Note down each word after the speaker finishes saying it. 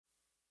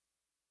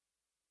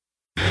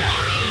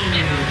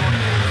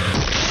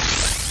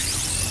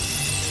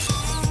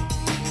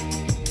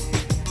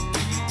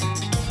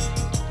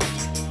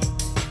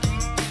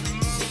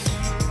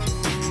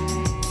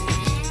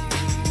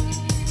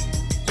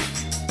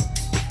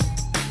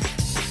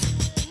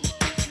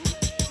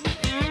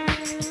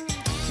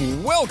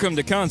Welcome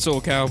to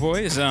Console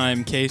Cowboys.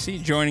 I'm Casey.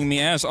 Joining me,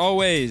 as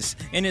always,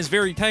 in his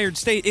very tired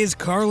state, is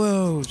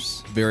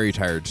Carlos. Very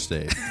tired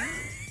state.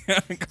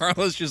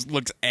 Carlos just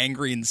looks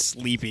angry and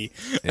sleepy.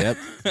 Yep.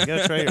 You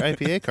gotta try your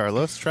IPA,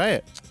 Carlos. Try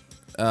it.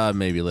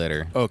 Maybe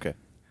later. Okay.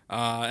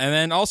 And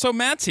then also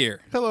Matt's here.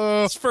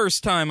 Hello. It's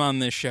first time on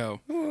this show.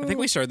 I think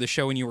we started the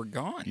show when you were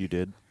gone. You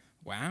did.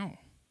 Wow.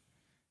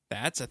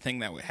 That's a thing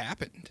that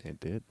happened. It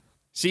did.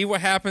 See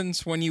what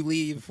happens when you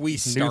leave? We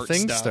start New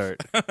things stuff.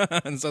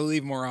 start. And so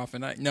leave more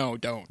often. No,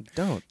 don't.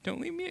 Don't.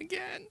 Don't leave me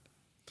again.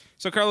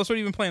 So, Carlos, what have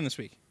you been playing this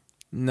week?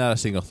 Not a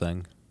single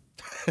thing.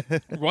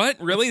 What?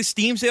 Really?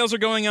 Steam sales are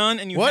going on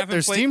and you What? haven't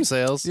There's played? Steam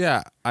sales?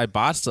 Yeah, I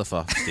bought stuff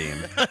off Steam.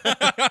 What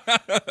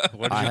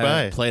did I you buy?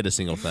 haven't played a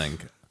single thing.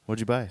 What'd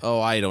you buy?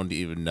 Oh, I don't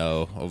even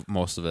know of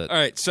most of it. All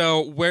right,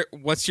 so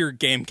what's your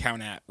game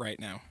count at right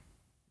now?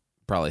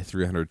 Probably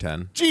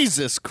 310.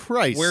 Jesus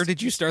Christ. Where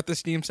did you start the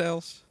Steam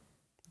sales?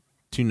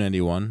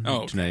 291. Oh,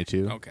 okay.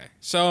 292. Okay.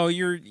 So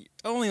you're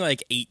only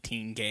like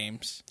 18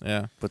 games.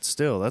 Yeah. But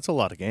still, that's a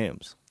lot of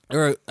games.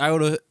 Or I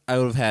would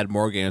have had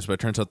more games, but it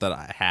turns out that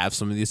I have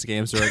some of these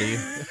games already.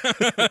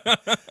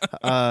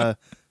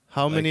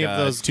 How many of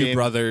those Two games?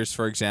 Brothers,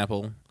 for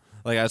example.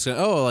 Like I was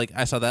going,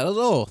 I saw that. I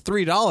was,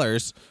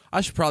 $3.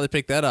 I should probably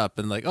pick that up.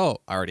 And I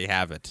already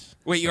have it.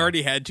 Wait, you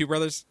already had Two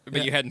Brothers, but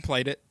Yeah. you hadn't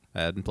played it?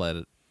 I hadn't played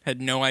it. Had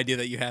no idea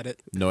that you had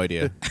it? No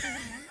idea.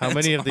 How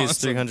many of these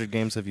awesome. 300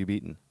 games have you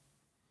beaten?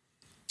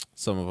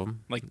 Some of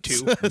them. Like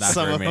two? Not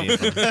Some very of many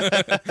of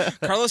them.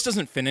 Carlos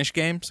doesn't finish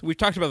games. We've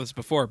talked about this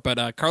before,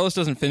 but Carlos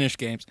doesn't finish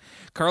games.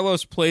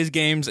 Carlos plays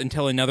games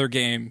until another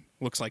game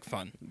looks like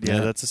fun. Yeah,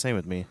 Yeah. that's the same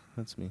with me.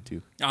 That's me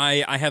too.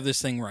 I have this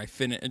thing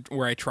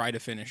where I try to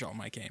finish all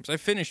my games. I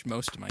finished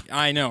most of my.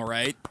 I know,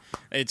 right?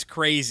 It's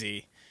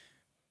crazy.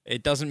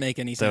 It doesn't make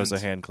any sense. That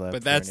was a hand clap.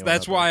 But for anyone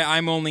that's out why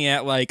I'm only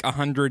at like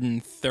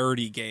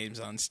 130 games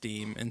on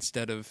Steam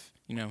instead of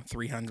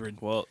 300.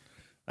 there. Well,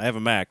 I have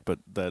a Mac, but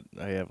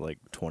I have like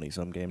 20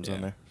 some games Yeah.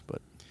 on there.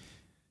 But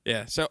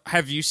Yeah. So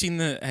have you seen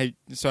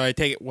so I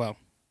take it. Well,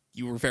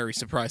 you were very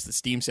surprised that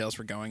Steam sales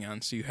were going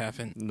on, so you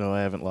haven't. no,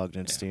 I haven't logged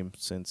into Steam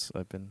since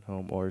I've been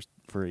home or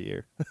for a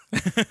year.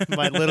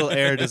 My little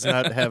Air does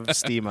not have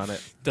Steam on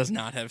it. Does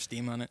not have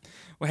Steam on it.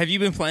 Well, have you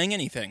been playing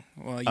anything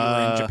while you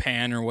were in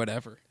Japan or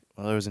whatever?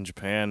 While I was in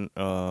Japan,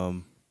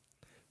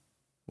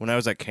 when I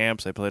was at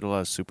camps, I played a lot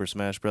of Super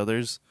Smash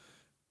Brothers.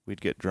 We'd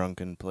get drunk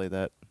and play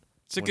that.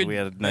 It's a when good. we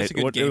had a That's night. a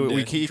good What- game to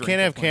you drink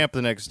can't have before. camp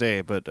the next day,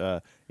 but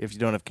if you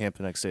don't have camp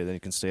the next day, then you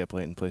can stay up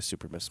late and play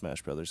Super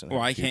Smash Brothers. And have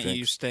Why a few can't you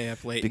drinks. stay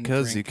up late? and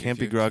Because you drink can't if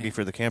be you groggy can't?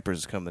 for the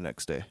campers to come the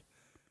next day.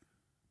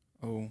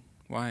 Oh,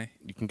 why?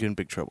 You can get in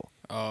big trouble.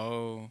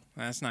 Oh,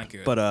 that's not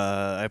good. But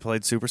I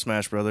played Super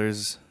Smash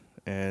Brothers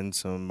and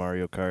some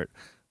Mario Kart.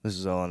 This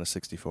is all on a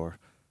 64.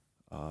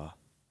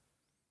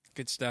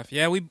 Good stuff.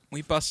 Yeah, we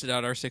busted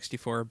out our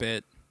 64 a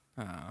bit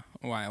a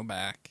while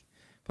back.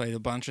 Played a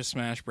bunch of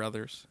Smash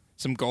Brothers,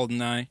 some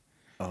GoldenEye.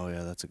 Oh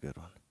yeah, that's a good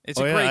one. It's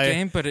Oh, a yeah, great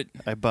game, but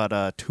I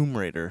bought Tomb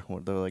Raider.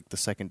 The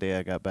second day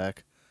I got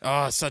back.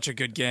 it's such a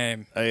good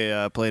game.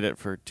 I played it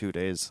for 2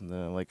 days, and then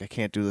I'm like, I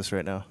can't do this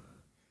right now.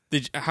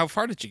 How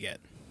far did you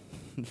get?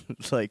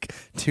 Like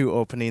to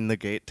opening the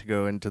gate to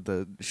go into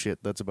the shit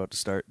that's about to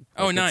start.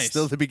 Oh, Like, nice. It's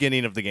still the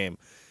beginning of the game,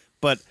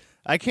 but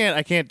I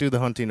can't do the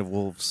hunting of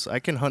wolves. I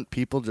can hunt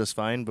people just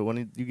fine, but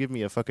when you give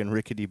me a fucking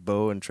rickety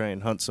bow and try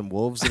and hunt some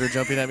wolves that are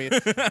jumping at me,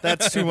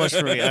 that's too much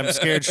for me. I'm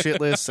scared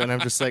shitless, and I'm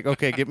just like,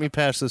 okay, get me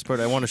past this part.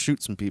 I want to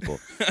shoot some people.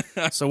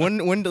 So when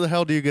the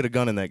hell do you get a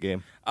gun in that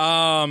game?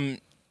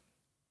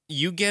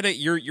 You get it.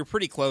 You're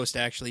pretty close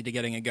actually to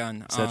getting a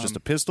gun. Is that just a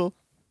pistol?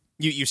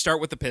 You start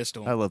with the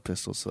pistol. I love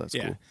pistols, so that's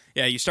yeah, cool.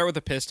 yeah. You start with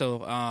the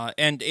pistol,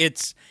 and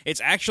it's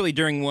actually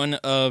during one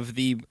of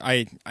the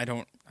I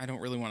don't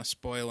really want to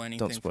spoil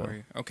anything spoil. for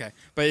you. Okay,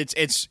 but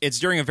it's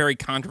during a very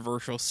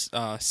controversial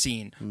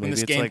scene when Maybe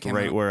this it's game like came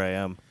right out. where I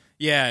am.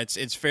 Yeah, it's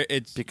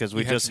Because you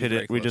we have just to be hit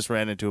very it. We close. just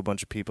ran into a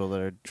bunch of people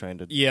that are trying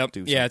to Yep.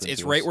 do Yeah, something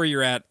it's to right us. where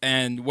you're at,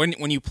 and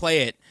when you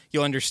play it,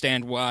 you'll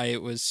understand why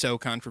it was so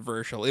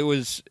controversial. It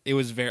was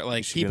very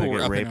like she people gonna were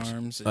get up raped? in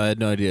arms. I had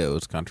no idea it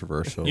was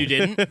controversial. You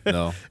didn't?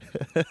 No.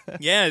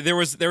 Yeah, there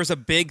was a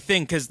big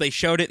thing because they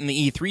showed it in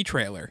the E3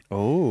 trailer,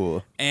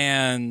 Oh,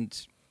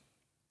 and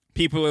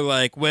people are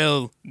like,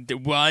 "Well,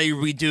 why are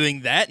we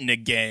doing that in a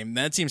game?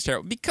 That seems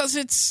terrible." Because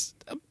it's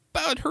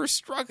about her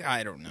struggle.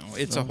 I don't know.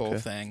 It's a whole Okay.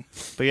 thing.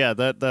 but yeah,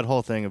 that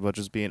whole thing about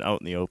just being out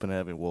in the open and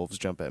having wolves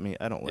jump at me,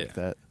 I don't like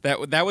that.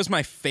 That was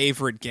my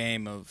favorite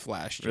game of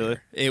last year. Really?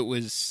 It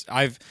was.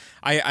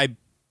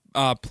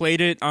 I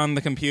played it on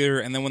the computer,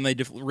 and then when they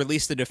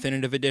released the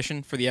definitive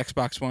edition for the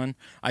Xbox One,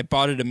 I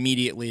bought it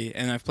immediately,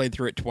 and I've played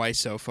through it twice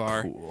so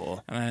far.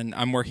 Cool. And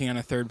I'm working on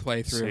a third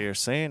playthrough. So you're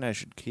saying I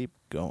should keep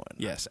going?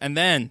 Yes, and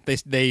then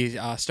they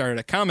started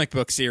a comic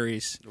book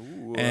series,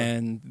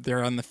 and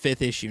they're on the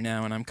 5th issue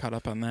now, and I'm caught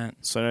up on that.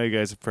 So I know you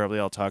guys have probably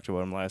all talked about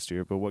them last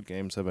year, but what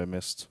games have I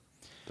missed?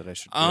 that I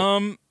should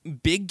get?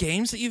 Big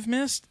games that you've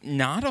missed?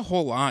 Not a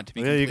whole lot, to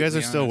be Yeah, you guys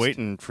are completely still honest.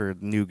 waiting for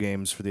new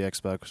games for the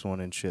Xbox One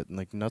and shit, and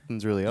like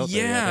nothing's really out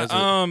there yet, Yeah,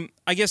 has it?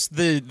 I guess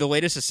the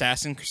latest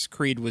Assassin's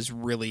Creed was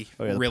really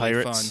Oh, yeah, the really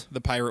fun. pirates?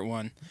 The pirate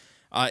one.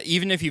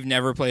 Even if you've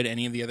never played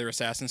any of the other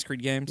Assassin's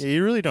Creed games, Yeah,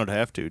 you really don't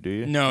have to, do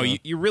you? no,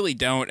 you really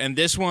don't. And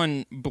this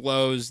one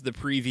blows the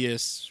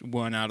previous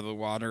one out of the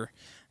water,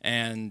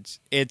 and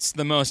it's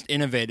the most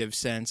innovative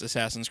since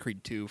Assassin's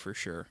Creed 2 for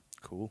sure.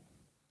 Cool.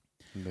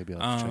 Maybe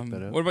I'll have to check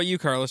that out. What about you,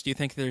 Carlos? Do you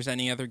think there's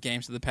any other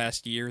games of the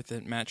past year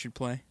that Matt should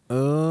play?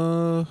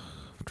 I'm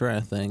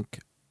trying to think.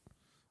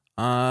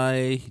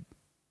 I'm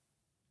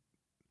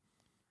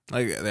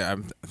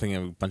thinking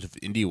of a bunch of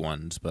indie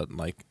ones, but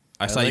like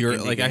I saw like you were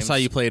indie like I saw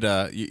games. you played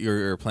you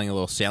were playing a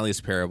little Stanley's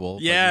Parable.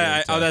 but Yeah,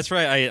 you didn't, that's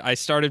right. I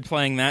started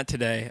playing that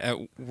today at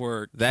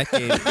work. that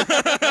game.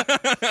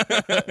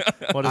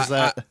 What is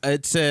that?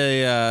 It's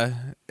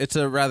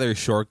a rather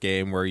short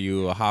game where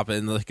you hop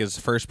in like as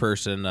first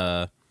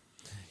person.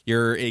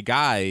 You're a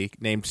guy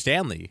named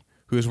Stanley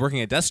who's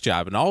working a desk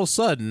job, and all of a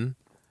sudden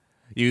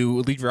you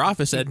leave your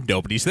office and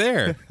nobody's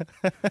there.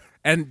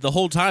 And the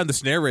whole time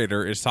this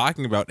narrator is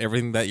talking about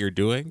everything that you're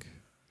doing,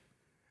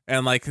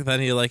 and like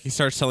then he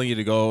starts telling you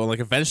to go, and like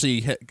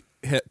eventually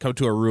you come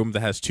to a room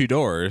that has two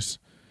doors,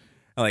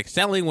 and like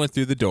Stanley went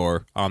through the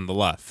door on the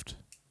left.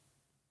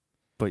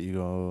 But you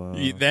go.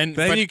 Then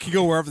You can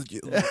go wherever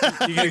you can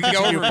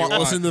go wherever you want.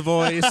 listen to the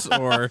voice,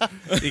 or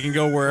you can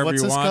go wherever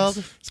What's you this want. called?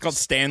 it's called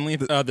Stanley,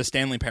 the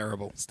Stanley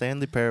Parable.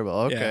 Stanley Parable.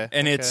 Okay. Yeah,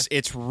 and okay.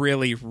 it's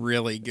really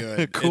really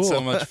good. Cool. It's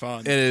so much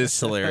fun. It is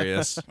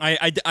hilarious.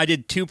 I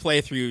did 2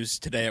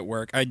 playthroughs today at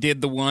work. I did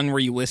the one where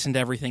you listened to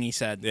everything he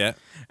said. Yeah.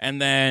 And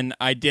then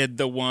I did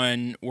the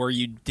one where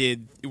you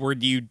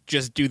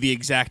just do the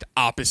exact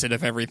opposite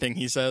of everything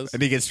he says.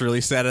 And he gets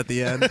really sad at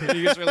the end.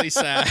 He gets really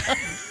sad.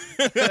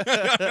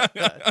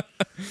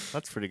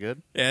 That's pretty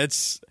good. Yeah,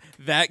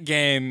 that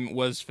game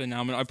was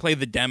phenomenal. I played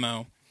the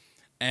demo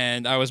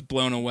and I was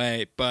blown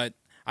away, but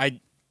I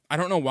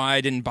don't know why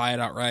I didn't buy it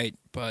outright,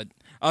 but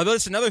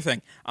that's another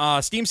thing.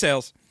 Steam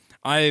sales.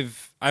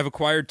 I've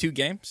acquired 2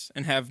 games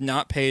and have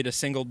not paid a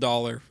single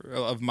dollar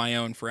of my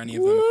own for any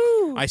of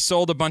them. I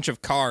sold a bunch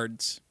of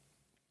cards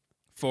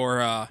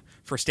for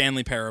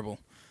Stanley Parable.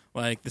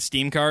 Like the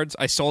Steam cards,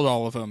 I sold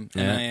all of them,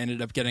 and Yeah. I ended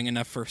up getting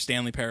enough for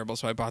Stanley Parable,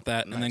 so I bought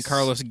that. And then Nice.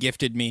 Carlos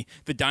gifted me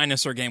the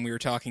dinosaur game we were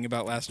talking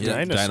about last week.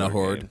 Yeah. Dino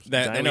Horde. games.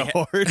 That Dino we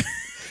Horde.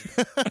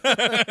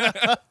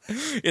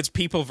 It's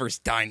people versus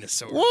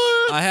dinosaurs.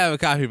 I have a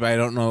copy, but I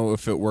don't know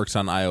if it works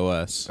on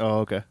iOS. Oh,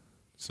 okay.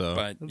 So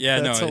But yeah,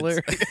 That's no,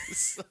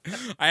 hilarious.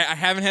 I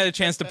haven't had a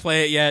chance to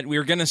play it yet. We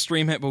were gonna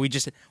stream it, but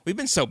we've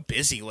been so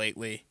busy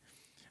lately.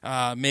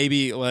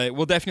 Maybe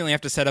we'll definitely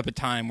have to set up a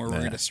time where we're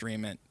Yeah. gonna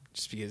stream it,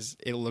 just because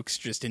it looks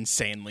just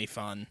insanely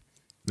fun.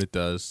 it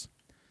does.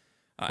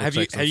 Have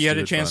like you some had a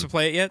stupid chance fun. to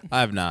play it yet? I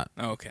have not.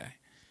 Okay.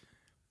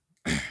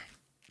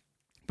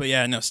 But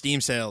yeah, no, Steam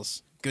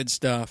sales, good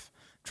stuff.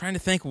 Trying to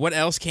think what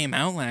else came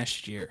out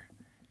last year.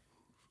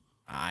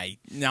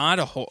 Not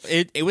a whole.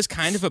 It was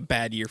kind of a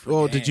bad year for.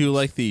 Oh, games. did you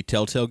like the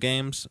Telltale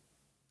games?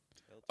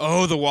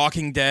 Oh, The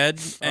Walking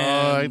Dead.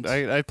 And,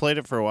 I played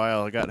it for a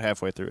while. I got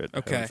halfway through it. I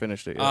okay, haven't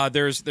finished it yet.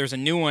 There's a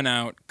new one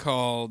out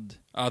called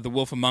The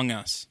Wolf Among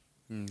Us.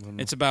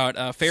 It's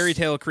about fairy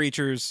tale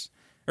creatures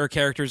or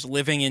characters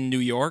living in New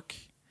York,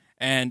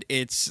 and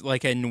it's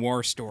like a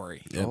noir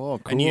story. Yep. Oh,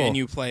 cool. And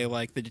you play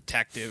like the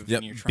detective. Yep.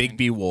 And you're trying Big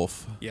B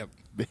Wolf. Yep.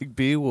 Big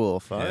B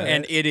Wolf. All right.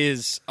 And it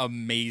is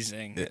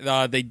amazing.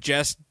 They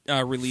just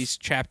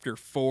released Chapter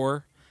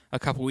 4 a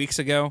couple weeks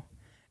ago,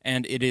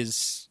 and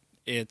it's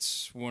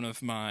one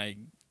of my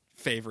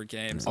favorite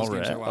games. Those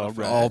games are a lot of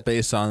fun. All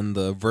based on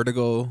the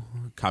Vertigo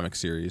comic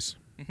series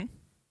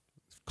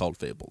called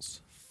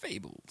Fables.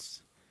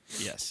 Fables.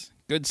 Yes,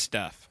 good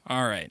stuff.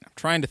 All right, I'm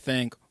trying to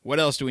think. What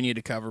else do we need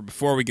to cover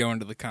before we go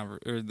into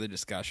the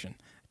discussion?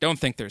 Don't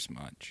think there's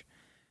much.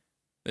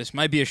 This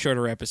might be a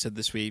shorter episode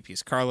this week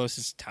because Carlos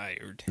is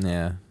tired.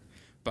 Yeah.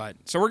 But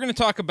so we're going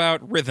to talk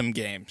about rhythm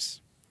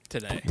games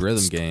today.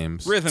 Rhythm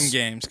games. Rhythm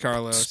games,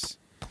 Carlos.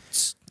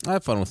 I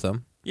have fun with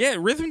them. Yeah,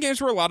 rhythm games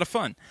were a lot of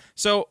fun.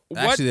 So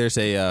what?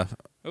 Actually,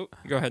 Oh,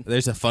 go ahead.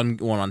 there's a fun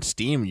one on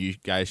Steam you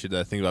guys should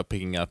think about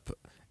picking up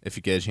if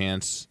you get a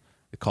chance.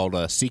 It's called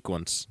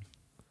Sequence.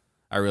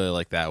 I really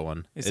like that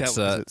one. Is it's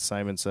that- Is it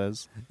Simon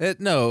Says?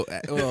 well,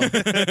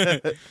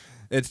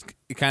 it's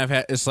kind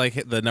of it's like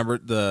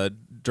the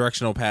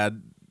directional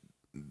pad,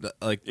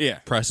 Yeah.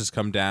 presses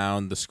come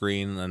down the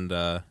screen, and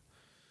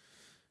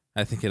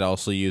I think it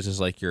also uses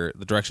like the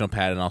directional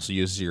pad, and also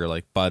uses your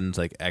like buttons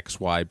like X,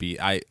 Y, B.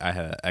 I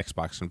had an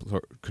Xbox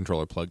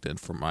controller plugged in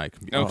for my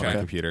Okay.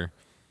 computer.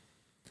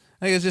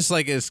 I think it's just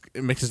like it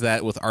mixes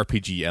that with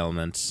RPG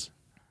elements.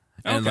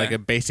 And Okay. like a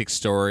basic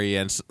story,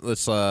 and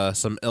it's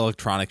some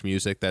electronic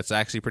music that's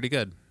actually pretty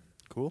good.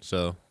 Cool.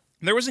 So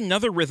There was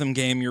another rhythm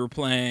game you were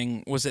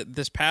playing. Was it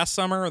this past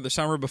summer or the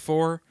summer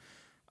before?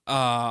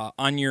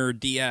 On your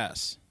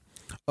DS.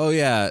 oh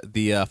yeah,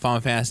 the Final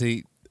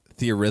Fantasy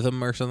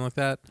Theorhythm or something like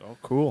that. Oh,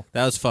 cool.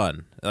 That was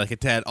fun. Like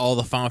it had all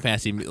the Final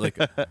Fantasy like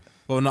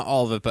well, not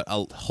all of it, but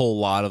a whole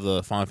lot of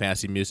the Final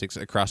Fantasy music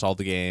across all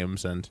the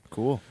games, and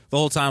Cool. the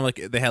whole time, like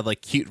they had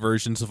like cute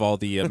versions of all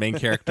the main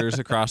characters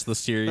across the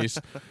series,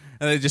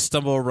 and they just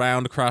stumble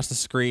around across the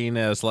screen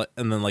and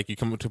then like you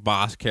come up to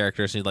boss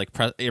characters, and you like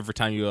press every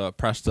time you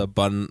press the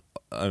button,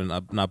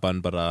 not button,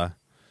 but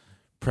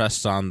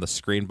pressed on the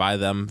screen by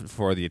them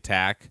for the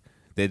attack,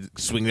 they'd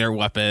swing their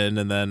weapon,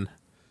 and then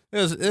it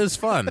was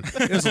fun.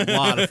 It was a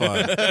lot of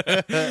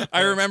fun.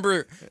 I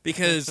remember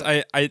because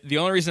I the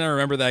only reason I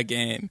remember that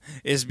game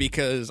is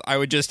because I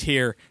would just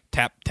hear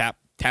tap tap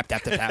tap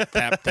tap tap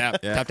tap tap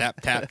Yeah. tap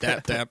tap tap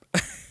tap tap.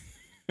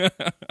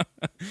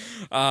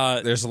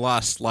 There's a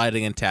lot of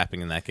sliding and tapping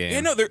in that game.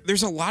 Yeah, no,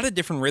 there's a lot of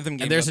different rhythm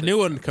games. And there's a out new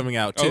one coming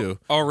out too.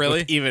 Oh, really?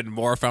 With even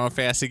more Final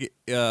Fantasy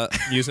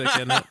music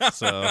in it.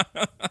 So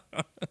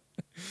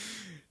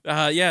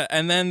yeah,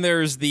 and then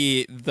there's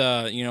the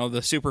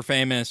the super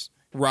famous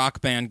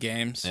Rock Band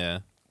games. yeah.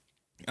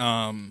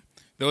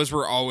 Those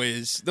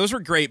were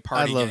great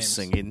party I love games.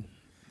 singing.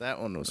 That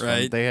one was fun.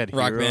 Right? They had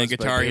Rock Heroes Band, by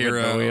Guitar David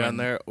Hero, Bowie on and-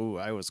 there. Ooh,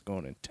 I was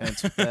going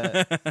intense with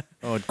that.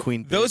 Oh, and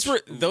Queen. Those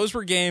Bitch. those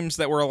were games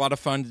that were a lot of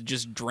fun to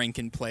just drink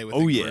and play with.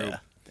 Oh the yeah, group.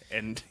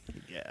 and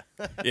yeah,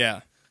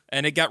 Yeah,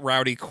 and it got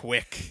rowdy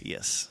quick.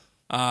 yes.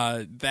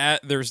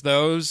 There's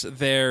those.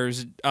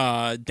 There's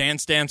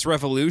Dance Dance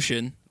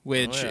Revolution,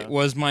 which Oh, yeah.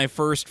 was my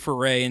first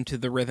foray into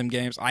the rhythm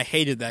games. I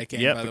hated that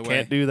game, Yep, by the you way.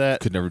 can't do that.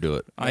 Could never do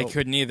it. I Nope.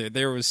 couldn't either.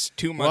 There was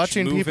too much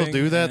Watching people moving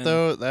do that and-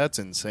 though, that's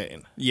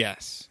insane.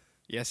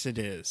 Yes, it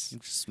is.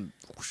 Just,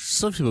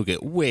 Some people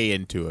get way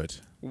into it.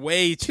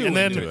 Way too and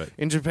then into it.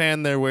 in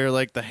Japan, they wear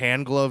like the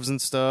hand gloves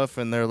and stuff,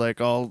 and they're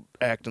like all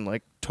acting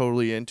like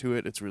totally into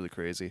it. It's really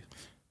crazy.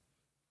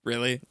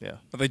 Really? Yeah,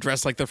 Are they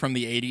dressed like they're from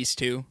the 80s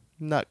too?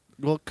 not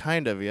well,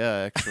 kind of.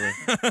 Yeah, actually.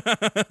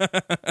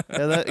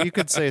 Yeah, that, you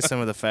could say some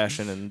of the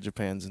fashion in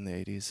Japan's in the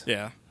 80s.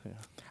 Yeah. Yeah.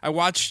 I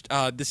watched.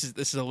 This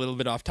is a little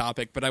bit off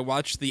topic, but I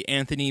watched the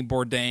Anthony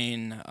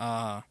Bourdain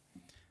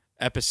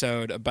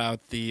episode about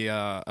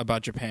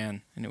about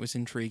Japan, and it was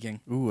intriguing.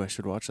 Ooh, I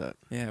should watch that.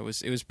 Yeah, it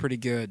was pretty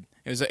good.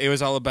 It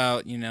was all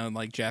about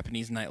like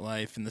Japanese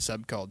nightlife and the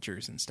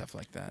subcultures and stuff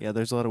like that. Yeah,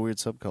 there's a lot of weird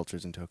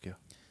subcultures in Tokyo.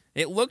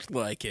 It looked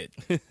like it.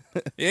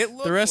 It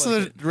looked The rest like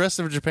of it. the rest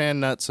of Japan,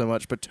 not so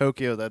much, but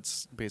Tokyo,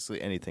 that's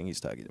basically anything he's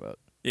talking about.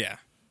 Yeah.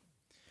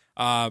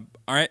 All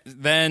right,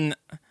 then.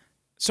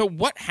 So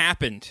what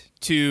happened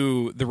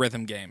to the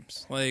rhythm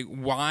games? Like,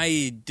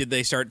 why did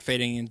they start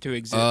fading into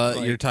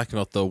existence? You're talking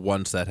about the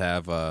ones that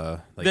have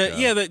like I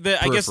guess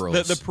the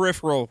peripherals.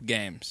 peripheral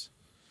games.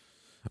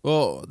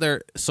 Well,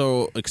 they're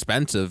so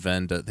expensive,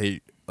 and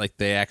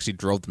they actually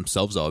drove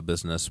themselves out of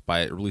business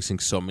by releasing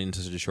so many in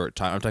such a short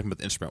time. I'm talking about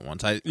the instrument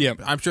ones.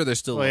 I'm sure there's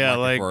still Oh a yeah,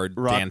 market like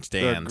for Rock, Dance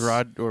Dance.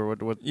 or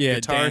what? Yeah,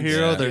 Guitar Dance,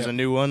 Hero. yeah. There's Yeah. a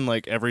new one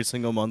like every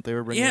single month they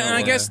were bringing. Yeah, out and I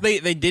one. guess they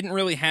didn't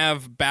really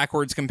have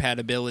backwards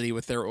compatibility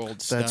with their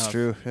old stuff. That's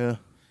true. Yeah.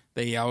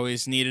 They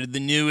always needed the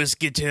newest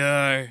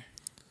guitar.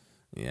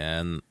 Yeah,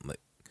 and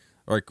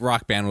like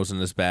Rock Band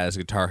wasn't as bad as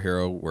Guitar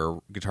Hero, where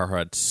Guitar Hero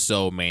had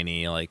so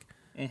many. Like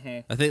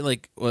I think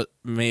like what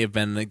may have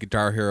been the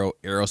Guitar Hero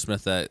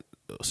Aerosmith that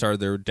started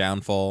their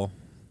downfall.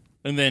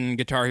 And then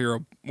Guitar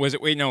Hero was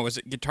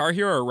it Guitar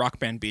Hero or Rock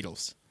Band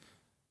Beatles?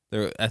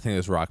 I think it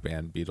was Rock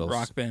Band Beatles.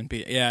 Rock Band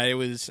Beatles. Yeah, it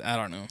was. I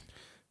don't know.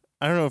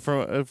 I don't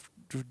know.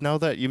 Now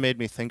that you made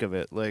me think of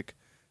it, like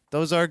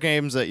those are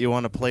games that you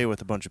want to play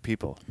with a bunch of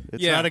people.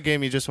 It's Yeah. not a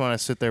game you just want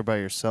to sit there by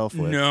yourself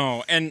with.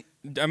 No, and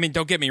I mean,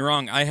 don't get me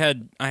wrong. I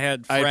had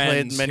friends I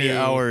played many who,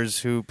 hours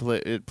who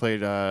played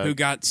who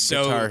got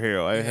so Guitar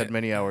Hero. I had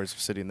many hours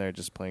sitting there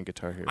just playing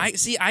Guitar Hero.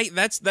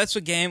 That's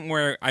a game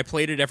where I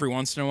played it every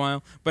once in a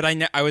while, but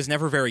I was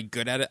never very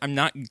good at it. I'm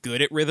not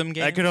good at rhythm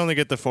games. I could only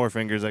get the four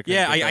fingers. I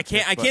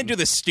can't do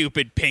the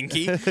stupid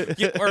pinky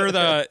or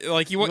the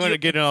like. You want to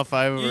get in all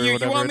five or you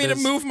whatever want me it to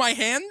is? move my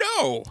hand?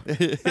 No,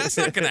 that's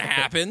not going to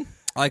happen.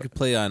 I could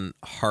play on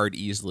hard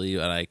easily,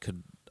 and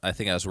I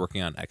think I was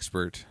working on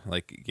expert,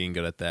 like getting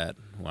good at that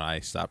when I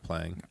stopped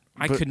playing.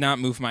 I could not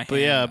move my hand.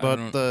 But yeah, I about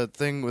don't- the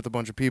thing with a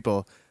bunch of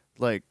people,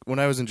 like when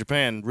I was in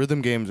Japan,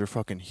 rhythm games are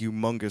fucking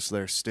humongous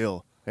there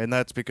still. And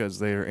that's because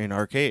they're in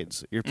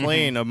arcades. You're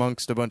playing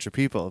amongst a bunch of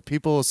people.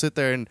 People will sit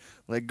there and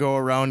like go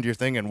around your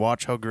thing and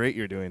watch how great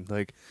you're doing.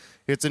 Like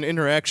it's an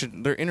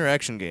interaction. They're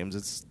interaction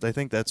games. I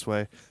think that's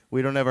why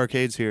we don't have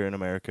arcades here in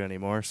America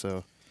anymore.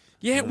 So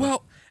Yeah,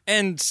 well,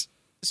 and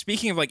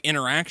speaking of like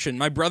interaction,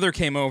 my brother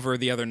came over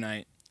the other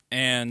night,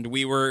 and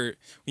we were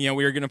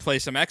going to play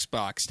some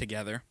Xbox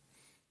together.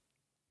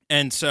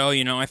 And so,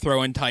 I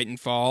throw in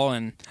Titanfall,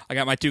 and I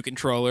got my two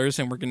controllers,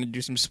 and we're going to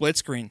do some split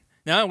screen.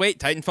 No, wait,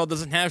 Titanfall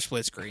doesn't have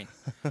split screen.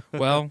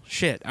 Well,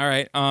 shit. All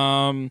right.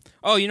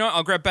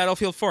 I'll grab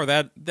Battlefield 4.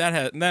 That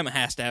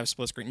has to have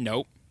split screen.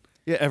 Nope.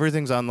 yeah,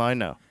 everything's online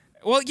now.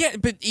 Well, yeah,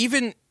 but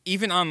even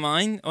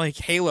online, like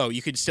Halo,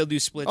 you could still do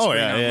split Oh screen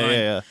yeah,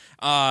 online.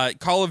 yeah.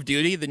 Call of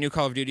Duty, the new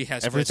Call of Duty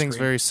has Everything's split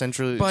screen. very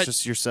central. But It's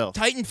just yourself.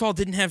 Titanfall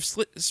didn't have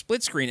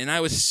split screen, and I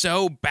was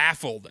so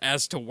baffled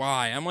as to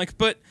why. I'm like,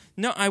 but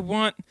no, I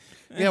want.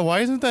 Yeah,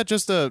 why isn't that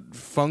just a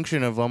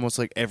function of almost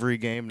like every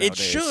game nowadays?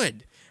 It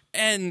should.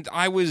 And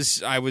I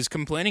was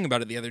complaining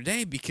about it the other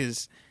day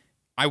because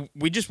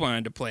we just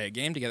wanted to play a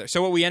game together.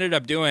 So what we ended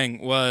up doing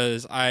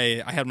was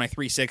I had my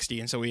 360,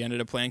 and so we ended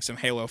up playing some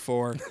Halo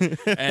 4.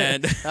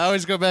 And I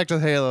always go back to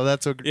Halo.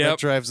 That's what Yep. that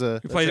drives a.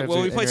 we played some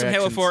Halo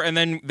interactions. 4, and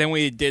then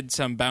we did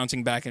some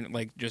bouncing back and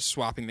like just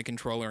swapping the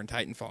controller in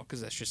Titanfall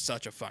because that's just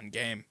such a fun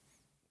game.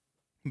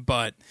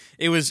 But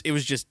it was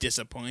just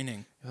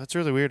disappointing. That's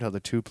really weird how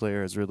the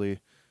 2-player has really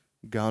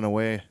gone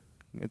away.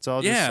 It's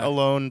all just Yeah.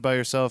 alone by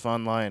yourself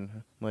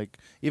online. Like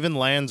even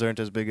LANs aren't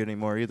as big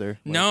anymore either.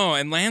 Like, No,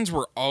 and LANs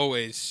were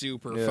always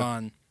super Yeah.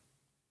 fun.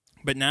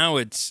 But now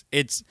it's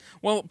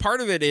well,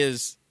 part of it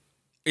is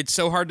it's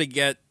so hard to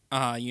get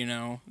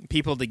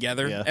people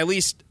together. Yeah. At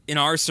least in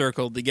our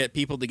circle, to get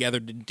people together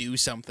to do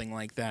something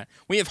like that.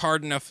 We have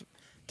hard enough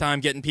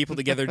time getting people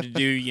together to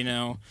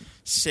do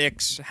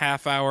 6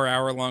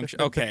 hour long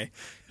okay,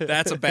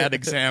 that's a bad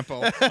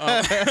example.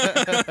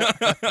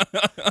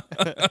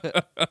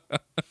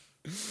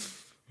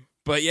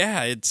 But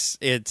yeah, it's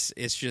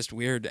just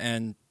weird,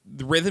 and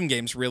the rhythm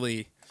games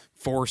really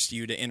forced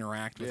you to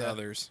interact with Yeah.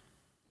 others,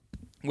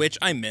 which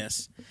I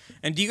miss.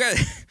 And do you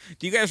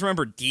guys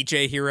remember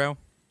DJ Hero?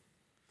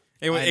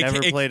 I never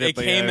played it,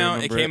 but yeah, I came out.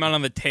 It remember came it. out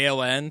on the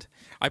tail end.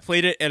 I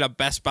played it at a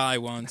Best Buy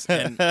once,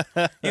 and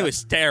it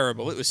was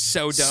terrible. It was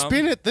so dumb.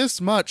 Spin it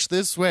this much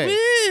this way.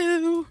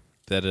 Woo!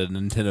 That a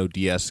Nintendo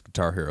DS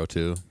Guitar Hero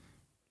 2.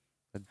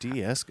 A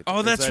DS. Oh,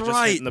 Is that's that just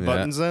right. hitting the Yeah.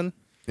 buttons then.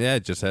 Yeah,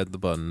 it just had the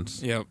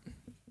buttons. Yep.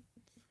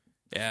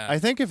 Yeah. I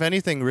think if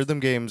anything, rhythm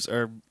games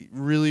are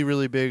really,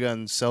 really big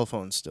on cell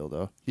phones still.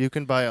 Though you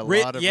can buy a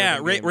lot of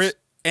rhythm games.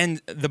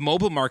 And the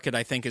mobile market,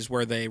 I think, is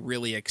where they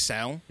really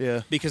excel.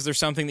 Yeah. Because there's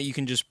something that you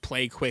can just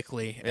play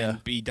quickly Yeah.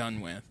 and be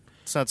done with.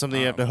 It's not something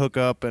you have to hook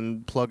up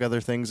and plug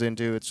other things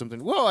into. It's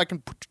something. Whoa! I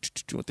can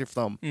with your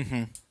thumb.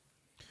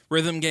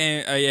 Rhythm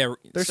game, yeah.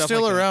 They're stuff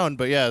still like that. around,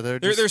 but yeah, they're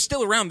They're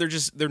still around.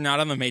 They're not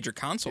on the major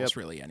consoles Yep.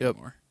 really Yep.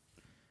 anymore.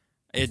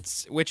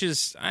 Which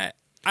is I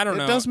don't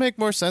know. It does make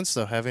more sense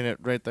though, having it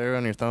right there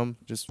on your thumb.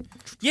 Just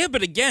Yeah,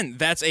 but again,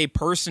 that's a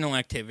personal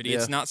activity.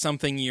 It's Yeah. not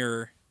something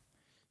you're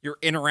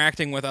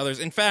interacting with others.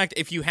 In fact,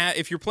 if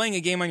you're playing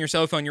a game on your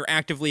cell phone, you're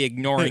actively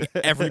ignoring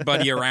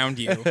everybody around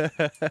you.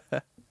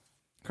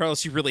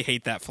 Carlos, you really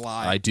hate that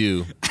fly. I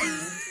do.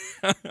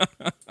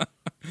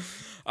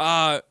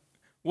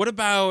 What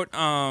about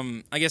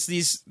I guess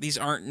these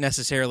aren't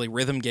necessarily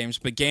rhythm games,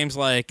 but games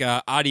like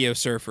Audio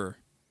Surfer.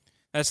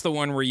 That's the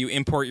one where you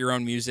import your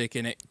own music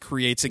and it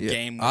creates a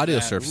game. With Audio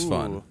that. Surf's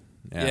fun. Ooh.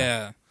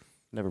 Yeah.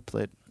 never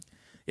played.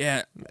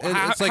 Yeah.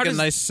 It's like a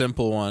nice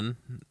simple one.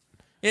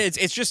 Yeah,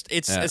 it's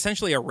Yeah.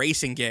 essentially a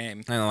racing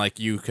game. And like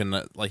you can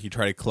you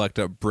try to collect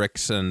up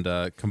bricks and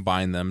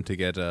combine them to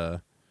get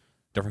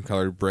different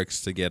colored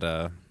bricks to get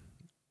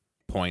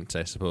points,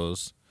 I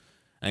suppose,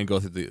 and go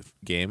through the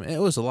game. It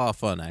was a lot of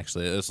fun,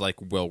 actually. It was like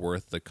well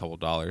worth a couple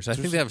dollars. I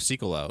think they have a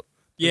sequel out.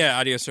 Yeah,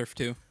 Audio Surf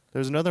 2.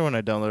 There's another one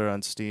I downloaded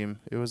on Steam.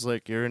 It was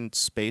like you're in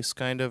space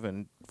kind of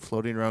and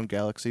floating around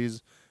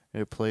galaxies.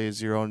 And it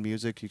plays your own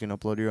music. You can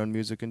upload your own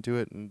music into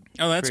it and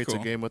Oh, that's creates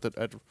cool. a game with it.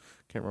 I can't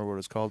remember what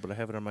it's called, but I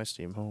have it on my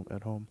Steam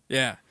at home.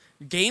 Yeah,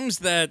 games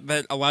that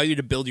allow you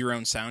to build your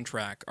own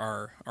soundtrack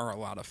are a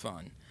lot of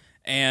fun,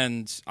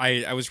 and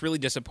I was really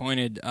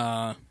disappointed.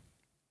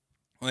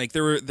 Like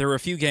there were a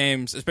few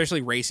games,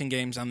 especially racing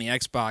games on the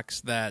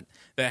Xbox that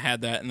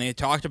had that, and they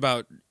talked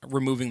about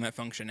removing that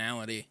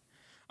functionality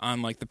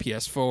on like the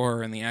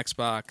PS4 and the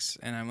Xbox,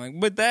 and I'm like,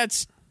 but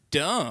that's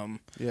dumb.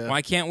 Yeah.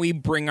 Why can't we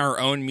bring our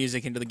own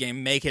music into the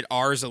game, make it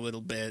ours a little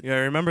bit? Yeah, I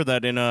remember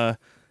that in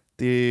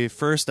the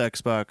first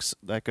Xbox.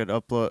 I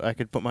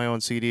could put my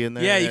own CD in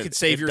there. Yeah, and you could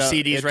save your it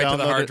CDs right to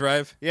the hard downloaded-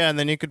 drive. Yeah, and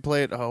then you could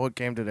play it. Oh, what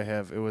game did it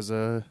have? It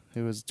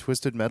was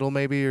Twisted Metal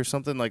maybe or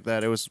something like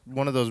that. It was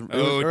one of those,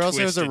 or else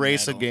it was a Twisted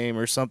race Metal. game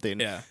or something.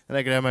 Yeah. and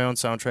I could have my own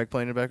soundtrack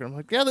playing in the background. I'm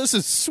like, yeah, this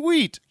is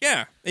sweet.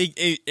 Yeah,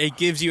 it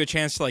gives you a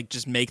chance to like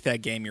just make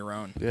that game your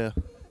own, Yeah,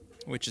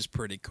 which is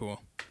pretty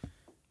cool.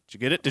 did you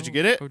get it? Did you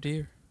get it? Oh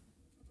dear.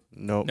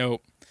 No.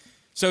 Nope.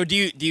 So do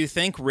you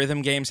think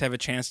rhythm games have a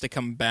chance to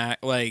come back?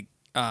 Like,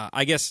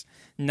 I guess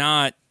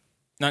not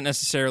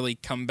necessarily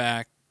come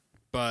back,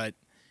 but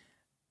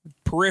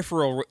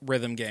peripheral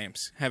rhythm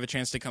games have a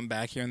chance to come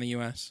back here in the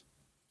U.S.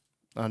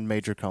 On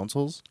major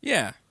consoles.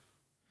 Yeah.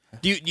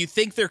 Do you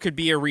think there could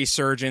be a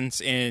resurgence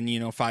in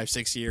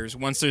 5-6 years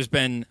once there's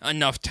been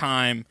enough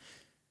time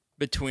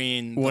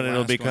between the When it'll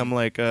last become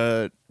one? like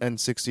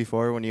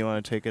N64 when you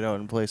want to take it out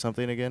and play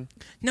something again.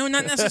 No,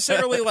 not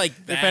necessarily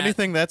like that. If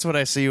anything, that's what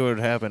I see would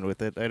happen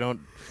with it. I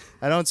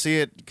don't see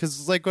it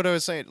because, like what I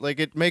was saying, like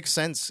it makes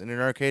sense in an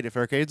arcade. If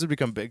arcades would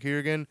become big here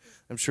again,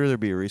 I'm sure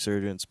there'd be a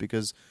resurgence.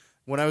 Because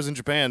when I was in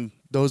Japan,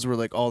 those were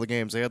like all the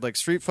games. They had like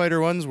Street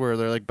Fighter ones where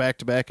they're like back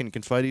to back and you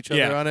can fight each other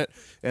Yeah. on it,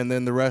 and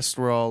then the rest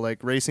were all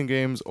like racing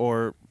games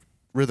or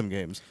rhythm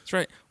games. That's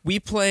right. We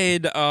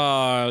played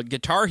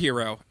Guitar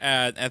Hero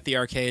at the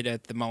arcade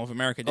at the Mall of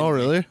America. Didn't Oh, we?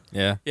 really?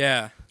 Yeah.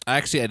 Yeah.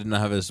 Actually, I did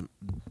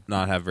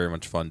not have very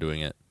much fun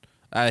doing it.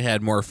 I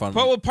had more fun.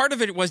 Well, part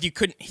of it was you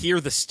couldn't hear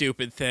the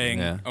stupid thing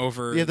Yeah.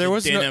 over. Yeah, there the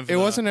was din no, of it the-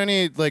 wasn't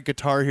any like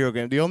Guitar Hero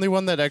game. The only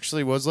one that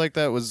actually was like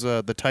that was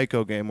the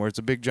Taiko game, where it's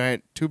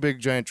two big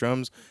giant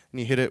drums, and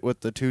you hit it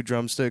with the two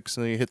drumsticks,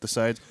 and then you hit the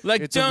sides.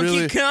 like it's a Donkey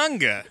really,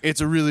 Konga. It's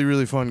a really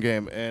really fun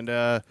game,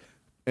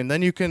 and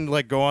then you can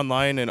like go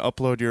online and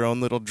upload your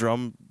own little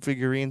drum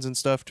figurines and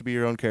stuff to be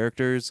your own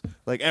characters.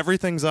 Like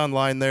everything's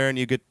online there, and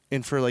you get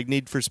in for like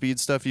Need for Speed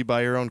stuff. You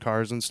buy your own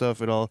cars and stuff.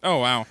 It all. Oh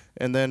wow.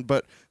 And then,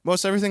 but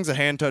most everything's a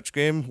hand touch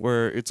game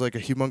where it's like a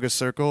humongous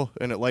circle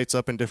and it lights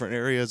up in different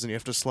areas, and you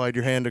have to slide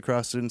your hand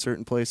across it in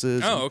certain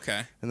places. Oh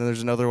okay. And then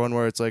there's another one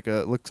where it's like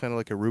it looks kind of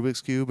like a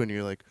Rubik's cube, and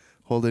you like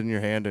hold it in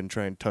your hand and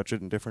try and touch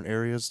it in different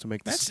areas to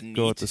make That's this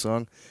go with neat. the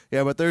song.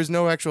 Yeah, but there's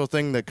no actual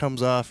thing that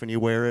comes off and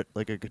you wear it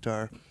like a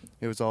guitar.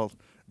 It was all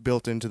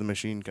built into the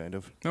machine, kind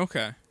of.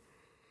 Okay.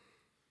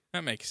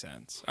 That makes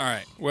sense. All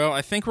right. Well,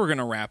 I think we're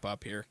gonna wrap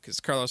up here because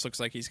Carlos looks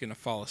like he's gonna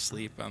fall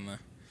asleep on the.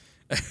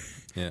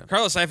 Yeah.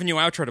 Carlos, I have a new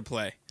outro to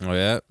play. Oh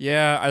yeah.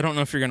 Yeah, I don't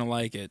know if you're gonna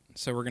like it,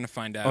 so we're gonna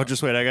find out. Oh,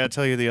 just wait, I gotta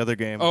tell you the other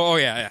game. Oh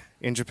yeah.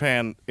 In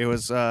Japan, it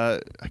was I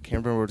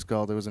can't remember what it's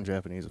called. It was in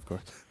Japanese, of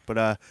course.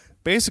 But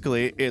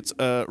basically, it's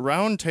a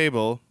round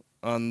table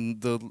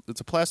it's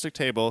a plastic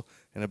table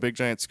and a big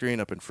giant screen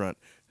up in front.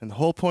 And the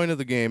whole point of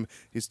the game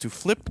is to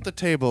flip the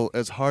table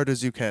as hard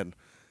as you can.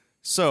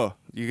 So,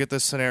 you get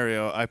this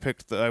scenario. I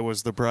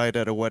was the bride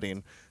at a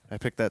wedding. I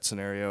picked that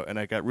scenario, and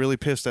I got really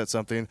pissed at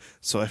something,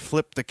 so I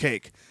flipped the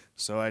cake.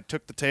 So I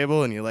took the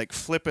table, and you, like,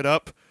 flip it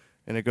up,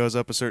 and it goes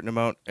up a certain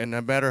amount. And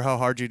no matter how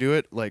hard you do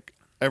it, like,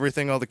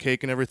 everything, all the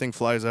cake and everything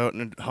flies out,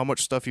 and how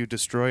much stuff you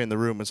destroy in the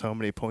room is how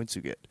many points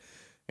you get.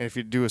 And if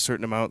you do a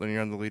certain amount, then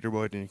you're on the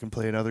leaderboard, and you can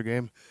play another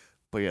game.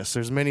 But yes,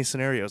 there's many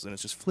scenarios, and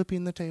it's just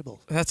flipping the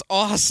table. That's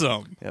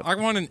awesome. Yep. I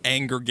want an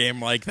anger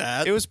game like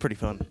that. It was pretty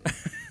fun.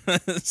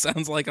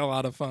 Sounds like a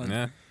lot of fun.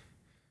 Yeah.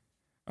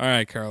 All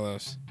right,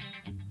 Carlos.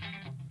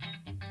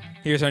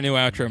 Here's our new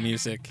outro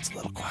music. It's a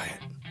little quiet.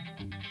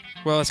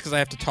 Well, it's because I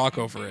have to talk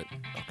over it.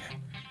 Okay.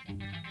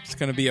 It's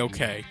going to be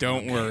okay.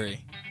 Don't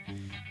worry.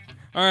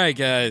 All right,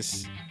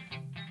 guys.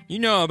 You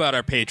know about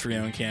our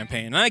Patreon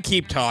campaign, and I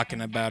keep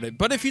talking about it.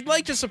 But if you'd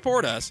like to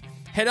support us,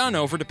 head on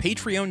over to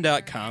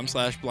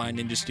patreon.com/Blind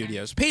Ninja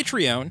Studios.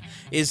 Patreon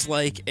is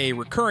like a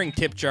recurring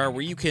tip jar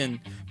where you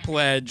can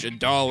pledge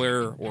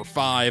 $1 or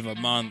 $5 a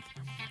month,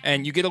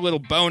 and you get a little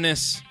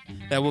bonus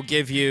that we'll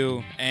give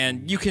you,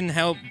 and you can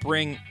help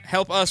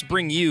us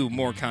bring you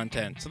more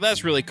content. So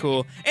that's really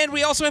cool. And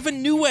we also have a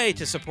new way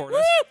to support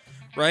us,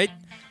 right?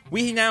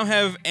 We now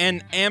have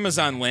an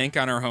Amazon link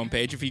on our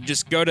homepage. If you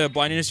just go to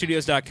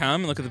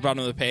blindninjastudios.com and look at the bottom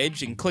of the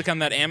page, you can click on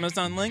that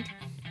Amazon link.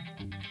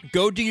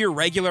 Go do your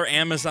regular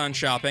Amazon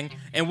shopping,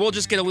 and we'll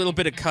just get a little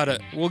bit of cut of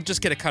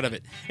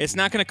it. It's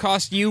not going to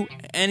cost you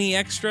any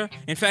extra.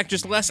 In fact,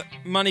 just less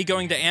money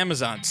going to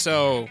Amazon.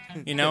 So,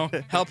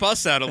 help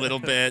us out a little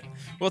bit.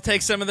 We'll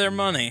take some of their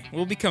money.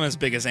 We'll become as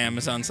big as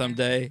Amazon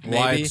someday. Maybe.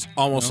 Why it's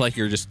almost like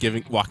you're just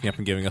walking up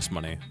and giving us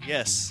money.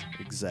 Yes,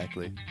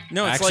 exactly.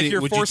 No, it's Actually, like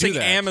you're would you do forcing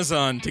that?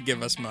 Amazon to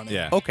give us money.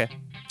 Yeah. Okay.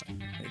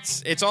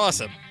 It's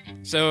awesome.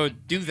 So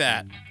do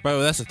that. By the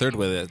way, that's the third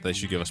way that they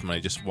should give us money.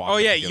 Just walk. Oh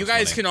up yeah, and give you us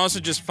guys money. can also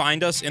just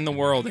find us in the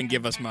world and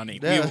give us money.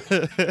 Yeah.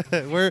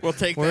 We'll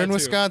take We're that in too.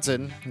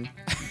 Wisconsin.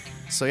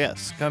 So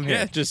yes, come here.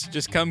 Yeah,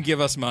 just come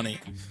give us money.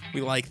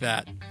 We like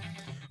that.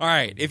 All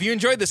right. If you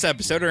enjoyed this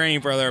episode or any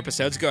of our other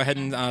episodes, go ahead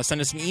and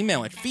send us an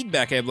email at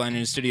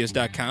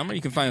feedback@blindninjastudios.com, or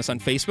you can find us on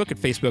Facebook at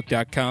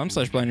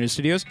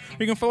facebook.com/blindninjastudios, or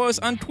you can follow us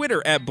on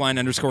Twitter at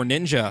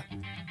blind_ninja.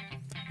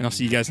 And I'll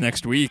see you guys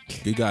next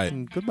week. Good guy.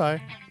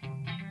 Goodbye.